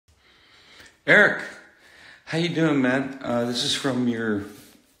Eric, how you doing, man? This is from your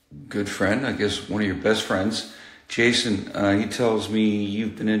good friend, I guess one of your best friends, Jason. He tells me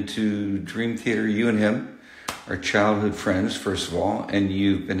you've been into Dream Theater. You and him are childhood friends, first of all, and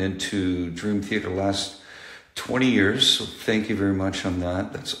you've been into Dream Theater the last 20 years. So thank you very much on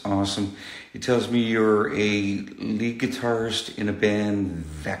that. That's awesome. He tells me you're a lead guitarist in a band,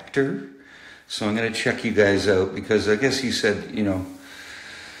 Vector. So I'm going to check you guys out because I guess he said,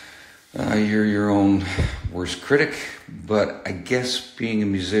 you're your own worst critic, but I guess being a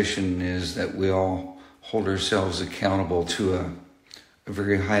musician is that we all hold ourselves accountable to a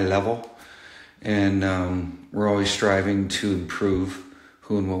very high level, and we're always striving to improve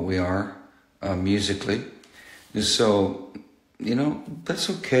who and what we are musically. And so, that's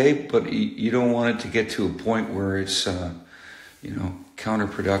okay, but you don't want it to get to a point where it's,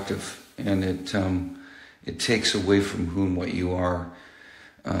 counterproductive, and it takes away from who and what you are.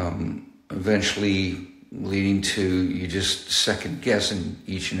 Eventually leading to you just second guessing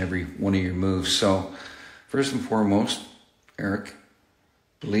each and every one of your moves. So first and foremost, Eric,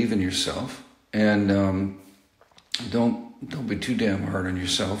 believe in yourself, and don't be too damn hard on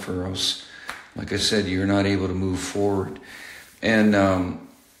yourself, or else, like I said, you're not able to move forward. And I'm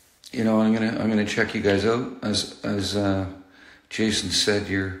gonna check you guys out. As Jason said,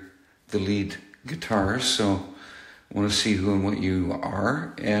 you're the lead guitarist, so I want to see who and what you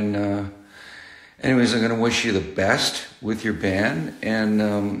are. And anyways, I'm going to wish you the best with your band. And,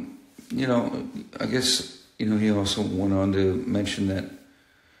 I guess, he also went on to mention that,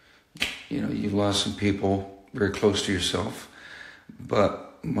 you lost some people very close to yourself.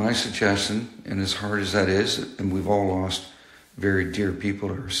 But my suggestion, and as hard as that is, and we've all lost very dear people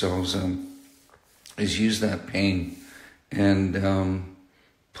to ourselves, is use that pain and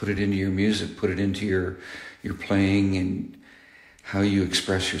put it into your music, put it into your playing and how you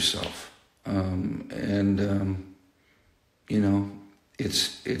express yourself.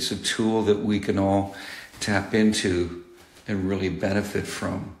 It's a tool that we can all tap into and really benefit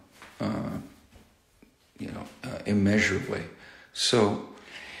from, immeasurably. So,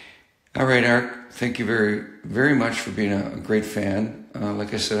 all right, Eric, thank you very, very much for being a great fan.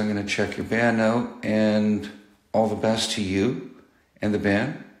 Like I said, I'm going to check your band out, and all the best to you and the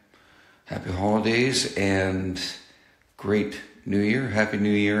band. Happy holidays and great New Year. Happy New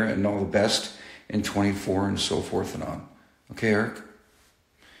Year and all the best in 24 and so forth and on. Okay, Eric?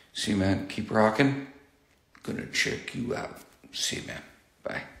 See you, man. Keep rocking. Gonna check you out. See you, man.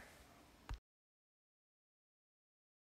 Bye.